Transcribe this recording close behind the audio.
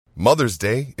Mother's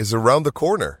Day is around the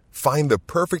corner. Find the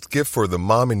perfect gift for the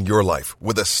mom in your life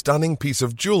with a stunning piece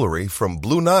of jewelry from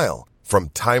Blue Nile. From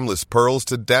timeless pearls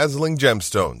to dazzling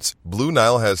gemstones, Blue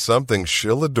Nile has something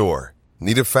she'll adore.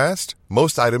 Need it fast?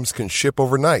 Most items can ship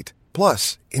overnight.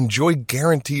 Plus, enjoy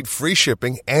guaranteed free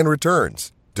shipping and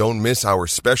returns. Don't miss our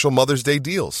special Mother's Day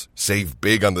deals. Save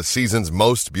big on the season's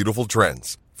most beautiful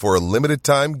trends. For a limited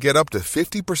time, get up to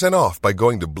 50% off by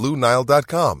going to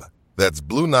BlueNile.com. That's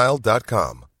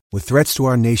BlueNile.com. With threats to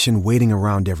our nation waiting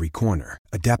around every corner,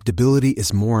 adaptability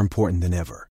is more important than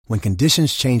ever. When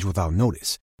conditions change without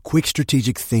notice, quick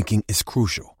strategic thinking is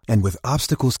crucial. And with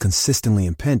obstacles consistently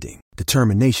impending,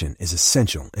 determination is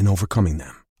essential in overcoming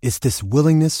them. It's this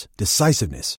willingness,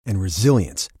 decisiveness, and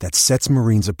resilience that sets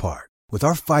Marines apart. With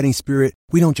our fighting spirit,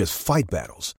 we don't just fight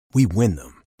battles, we win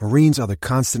them. Marines are the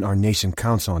constant our nation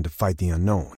counts on to fight the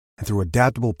unknown. And through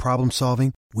adaptable problem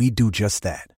solving, we do just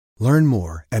that. Learn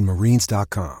more at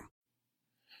Marines.com.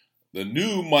 The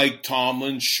new Mike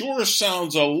Tomlin sure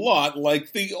sounds a lot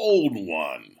like the old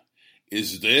one.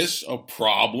 Is this a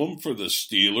problem for the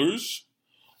Steelers?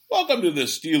 Welcome to the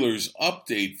Steelers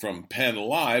Update from Penn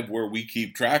Live, where we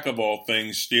keep track of all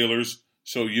things Steelers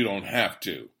so you don't have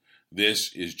to.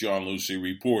 This is John Lucy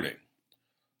reporting.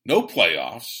 No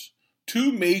playoffs,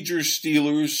 two major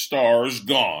Steelers stars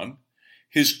gone,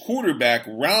 his quarterback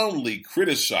roundly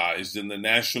criticized in the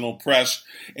national press,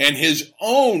 and his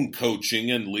own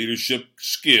coaching and leadership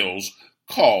skills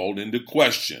called into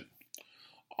question.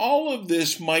 All of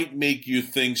this might make you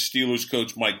think Steelers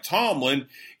coach Mike Tomlin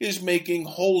is making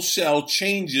wholesale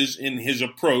changes in his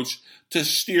approach to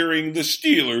steering the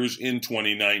Steelers in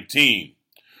 2019.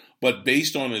 But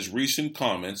based on his recent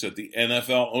comments at the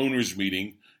NFL owners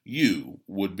meeting, you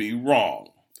would be wrong.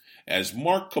 As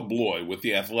Mark Kabloy with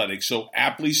The Athletic so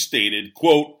aptly stated,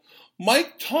 quote,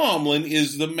 Mike Tomlin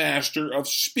is the master of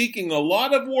speaking a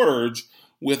lot of words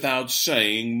without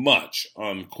saying much,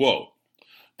 unquote.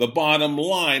 The bottom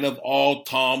line of all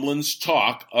Tomlin's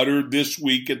talk uttered this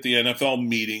week at the NFL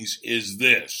meetings is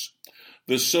this.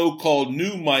 The so-called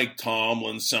new Mike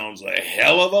Tomlin sounds a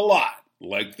hell of a lot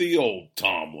like the old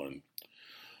Tomlin.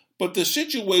 But the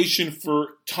situation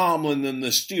for Tomlin and the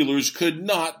Steelers could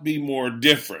not be more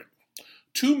different.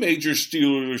 Two major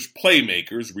Steelers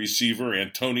playmakers, receiver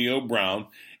Antonio Brown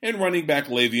and running back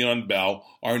Le'Veon Bell,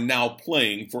 are now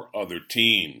playing for other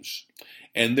teams.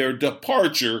 And their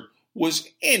departure was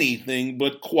anything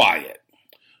but quiet.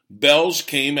 Bell's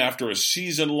came after a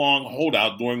season-long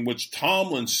holdout during which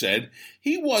Tomlin said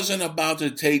he wasn't about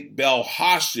to take Bell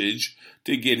hostage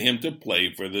to get him to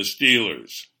play for the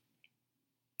Steelers.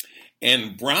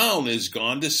 And Brown is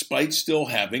gone despite still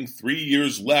having 3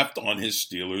 years left on his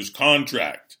Steelers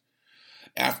contract.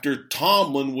 After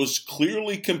Tomlin was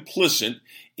clearly complicit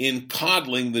in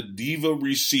coddling the diva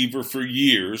receiver for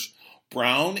years,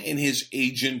 Brown and his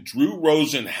agent Drew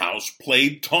Rosenhaus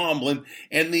played Tomlin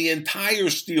and the entire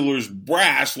Steelers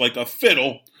brass like a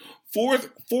fiddle,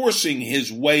 forcing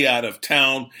his way out of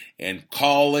town and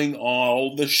calling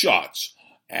all the shots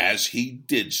as he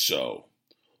did so.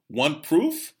 Want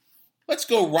proof? Let's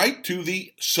go right to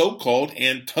the so-called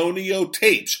Antonio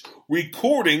tapes,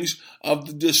 recordings of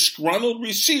the disgruntled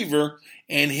receiver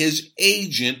and his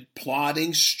agent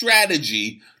plotting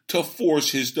strategy to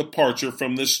force his departure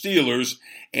from the Steelers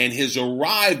and his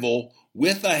arrival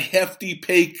with a hefty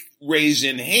pay raise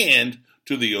in hand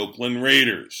to the Oakland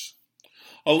Raiders.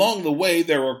 Along the way,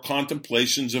 there are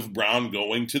contemplations of Brown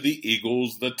going to the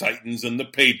Eagles, the Titans, and the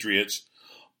Patriots,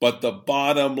 but the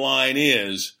bottom line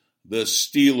is the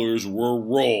Steelers were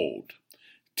rolled.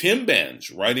 Tim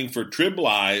Benz, writing for Trib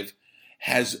Live,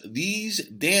 has these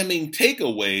damning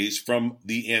takeaways from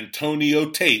the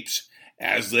Antonio tapes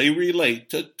as they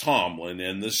relate to Tomlin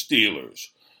and the Steelers.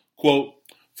 Quote,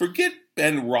 forget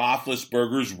Ben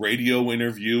Roethlisberger's radio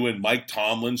interview and Mike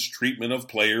Tomlin's treatment of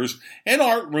players and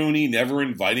Art Rooney never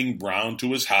inviting Brown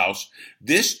to his house.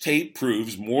 This tape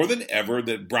proves more than ever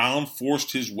that Brown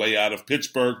forced his way out of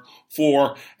Pittsburgh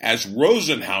for, as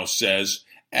Rosenhaus says,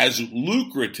 as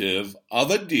lucrative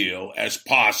of a deal as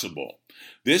possible.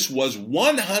 This was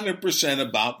 100%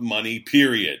 about money,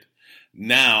 period.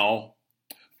 Now,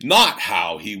 not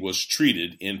how he was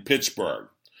treated in Pittsburgh.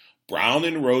 Brown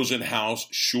and Rosenhaus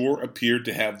sure appeared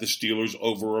to have the Steelers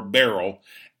over a barrel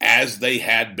as they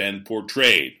had been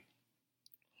portrayed.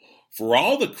 For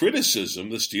all the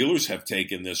criticism the Steelers have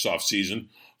taken this offseason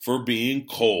for being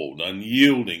cold,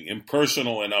 unyielding,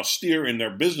 impersonal, and austere in their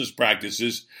business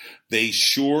practices, they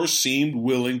sure seemed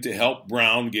willing to help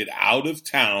Brown get out of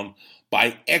town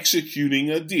by executing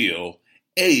a deal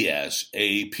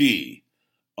ASAP,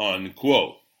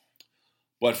 unquote.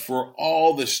 But for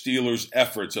all the Steelers'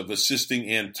 efforts of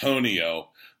assisting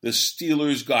Antonio, the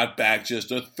Steelers got back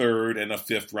just a third and a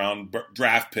fifth-round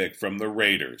draft pick from the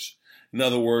Raiders. In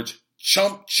other words,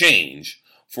 chump change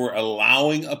for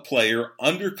allowing a player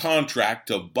under contract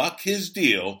to buck his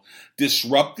deal,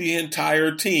 disrupt the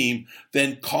entire team,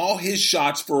 then call his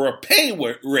shots for a pay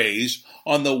raise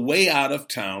on the way out of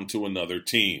town to another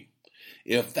team.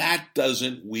 If that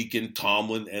doesn't weaken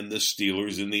Tomlin and the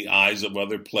Steelers in the eyes of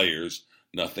other players,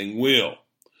 nothing will.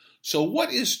 So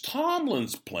what is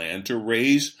Tomlin's plan to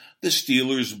raise the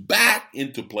Steelers back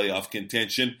into playoff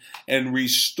contention and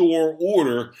restore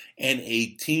order and a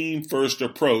team-first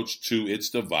approach to its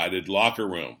divided locker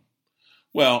room?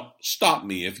 Well, stop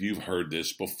me if you've heard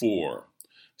this before.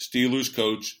 Steelers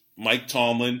coach Mike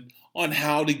Tomlin on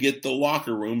how to get the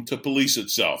locker room to police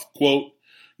itself. Quote,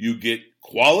 "You get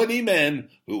quality men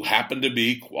who happen to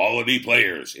be quality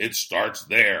players. It starts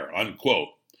there," unquote.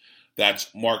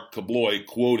 That's Mark Kabloy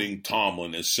quoting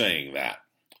Tomlin as saying that.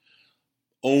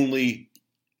 Only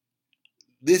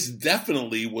this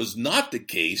definitely was not the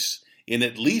case in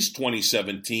at least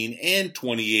 2017 and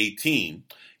 2018,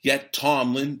 yet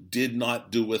Tomlin did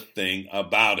not do a thing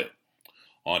about it.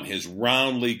 On his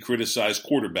roundly criticized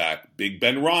quarterback, Big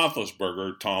Ben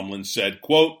Roethlisberger, Tomlin said,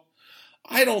 quote,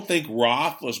 "I don't think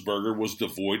Roethlisberger was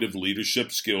devoid of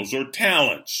leadership skills or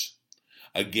talents."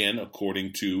 Again,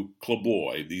 according to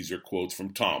Kabloy, these are quotes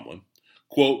from Tomlin,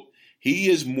 quote, "He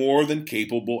is more than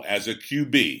capable as a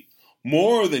QB,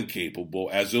 more than capable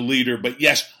as a leader, but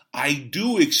yes, I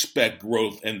do expect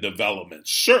growth and development.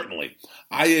 Certainly,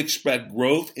 I expect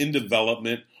growth and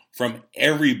development from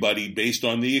everybody based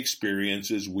on the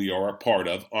experiences we are a part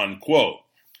of," unquote.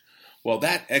 Well,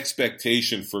 that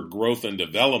expectation for growth and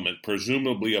development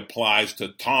presumably applies to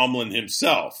Tomlin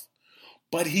himself.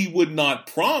 But he would not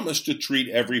promise to treat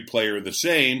every player the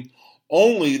same,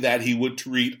 only that he would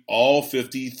treat all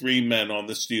 53 men on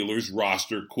the Steelers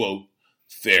roster, quote,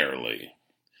 "fairly."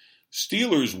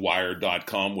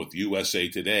 SteelersWire.com with USA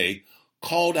Today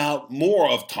called out more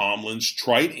of Tomlin's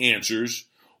trite answers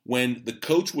when the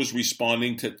coach was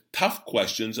responding to tough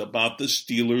questions about the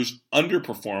Steelers'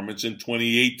 underperformance in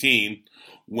 2018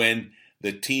 when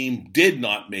the team did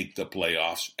not make the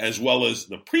playoffs, as well as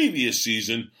the previous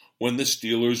season when the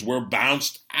Steelers were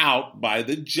bounced out by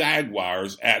the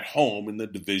Jaguars at home in the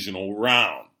divisional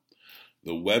round.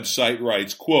 The website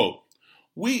writes, quote,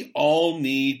 "We all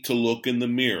need to look in the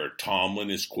mirror,"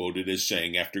 Tomlin is quoted as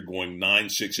saying after going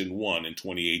 9-6-1 in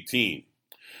 2018.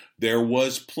 There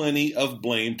was plenty of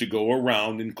blame to go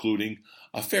around, including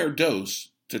a fair dose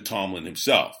to Tomlin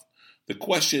himself. The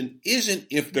question isn't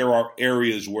if there are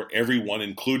areas where everyone,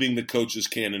 including the coaches,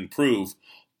 can improve,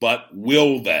 but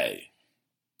will they?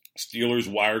 Steelers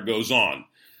Wire goes on.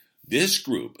 This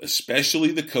group,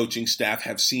 especially the coaching staff,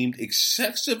 have seemed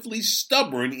excessively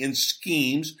stubborn in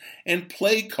schemes and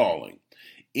play calling.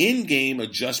 In-game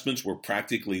adjustments were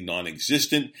practically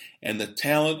non-existent, and the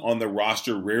talent on the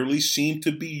roster rarely seemed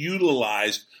to be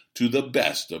utilized to the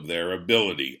best of their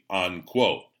ability,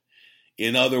 unquote.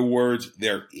 In other words,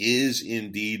 there is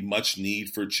indeed much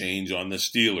need for change on the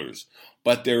Steelers,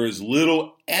 but there is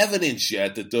little evidence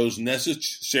yet that those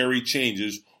necessary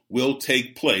changes will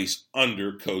take place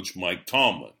under Coach Mike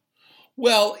Tomlin.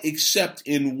 Well, except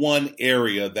in one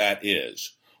area, that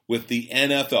is, with the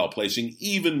NFL placing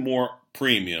even more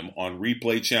premium on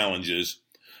replay challenges,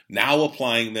 now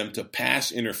applying them to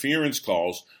pass interference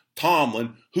calls,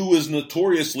 Tomlin, who is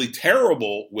notoriously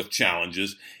terrible with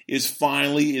challenges, is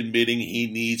finally admitting he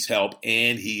needs help,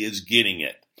 and he is getting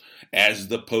it. As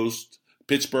the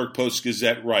Pittsburgh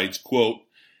Post-Gazette writes, quote,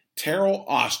 "Terrell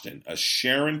Austin, a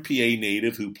Sharon, PA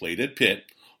native who played at Pitt,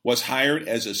 was hired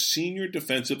as a senior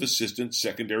defensive assistant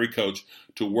secondary coach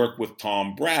to work with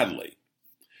Tom Bradley.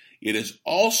 It has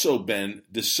also been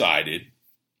decided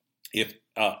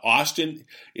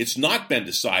it's not been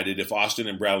decided if Austin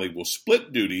and Bradley will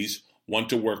split duties, one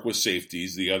to work with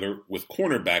safeties, the other with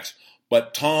cornerbacks,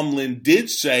 but Tomlin did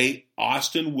say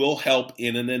Austin will help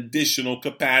in an additional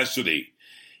capacity.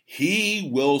 He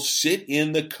will sit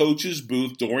in the coach's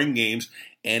booth during games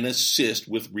and assist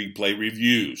with replay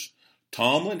reviews.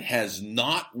 Tomlin has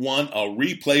not won a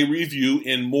replay review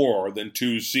in more than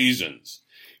 2 seasons.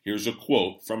 Here's a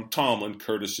quote from Tomlin,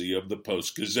 courtesy of the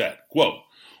Post-Gazette. Quote,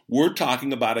 "We're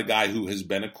talking about a guy who has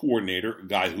been a coordinator, a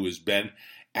guy who has been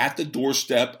at the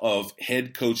doorstep of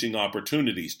head coaching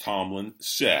opportunities," Tomlin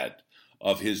said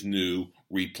of his new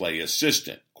replay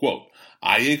assistant. Quote,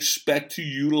 "I expect to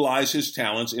utilize his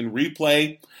talents in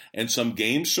replay and some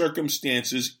game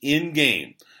circumstances in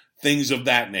game. things of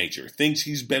that nature, things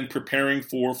he's been preparing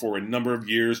for a number of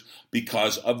years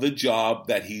because of the job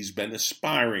that he's been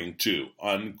aspiring to,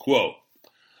 unquote.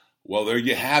 Well, there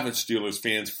you have it, Steelers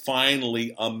fans.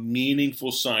 Finally, a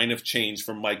meaningful sign of change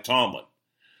from Mike Tomlin,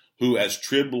 who, as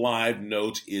Trib Live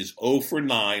notes, is 0 for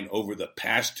 9 over the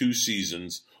past 2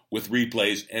 seasons with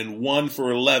replays and 1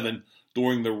 for 11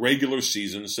 during the regular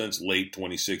season since late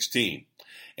 2016.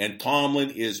 And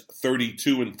Tomlin is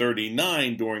 32 and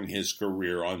 39 during his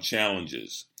career on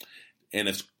challenges. And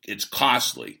it's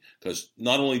costly because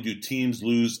not only do teams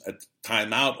lose a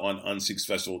timeout on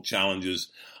unsuccessful challenges,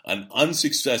 an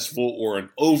unsuccessful or an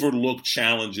overlooked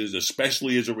challenges,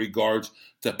 especially as it regards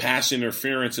to pass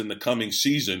interference in the coming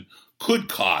season, could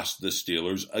cost the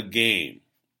Steelers a game.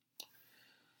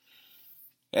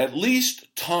 At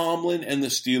least Tomlin and the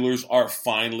Steelers are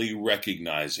finally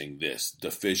recognizing this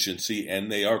deficiency, and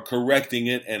they are correcting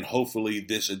it, and hopefully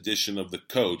this addition of the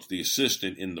coach, the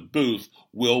assistant in the booth,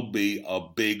 will be a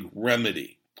big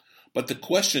remedy. But the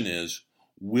question is,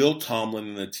 will Tomlin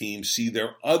and the team see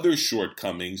their other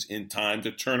shortcomings in time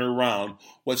to turn around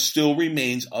what still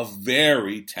remains a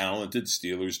very talented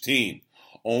Steelers team?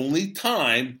 Only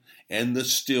time and the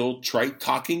still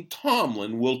trite-talking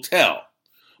Tomlin will tell.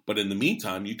 But in the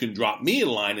meantime, you can drop me a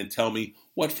line and tell me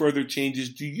what further changes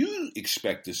do you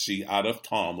expect to see out of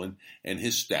Tomlin and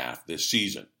his staff this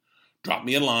season. Drop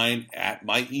me a line at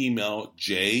my email,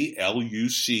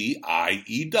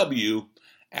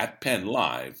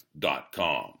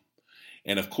 jluciew@pennlive.com.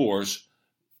 And of course,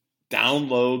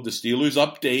 download the Steelers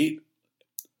Update.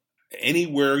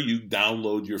 Anywhere you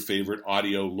download your favorite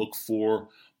audio, look for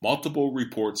multiple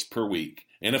reports per week.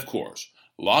 And of course,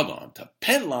 log on to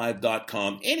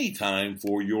pennlive.com anytime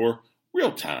for your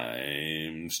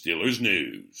real-time Steelers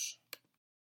news.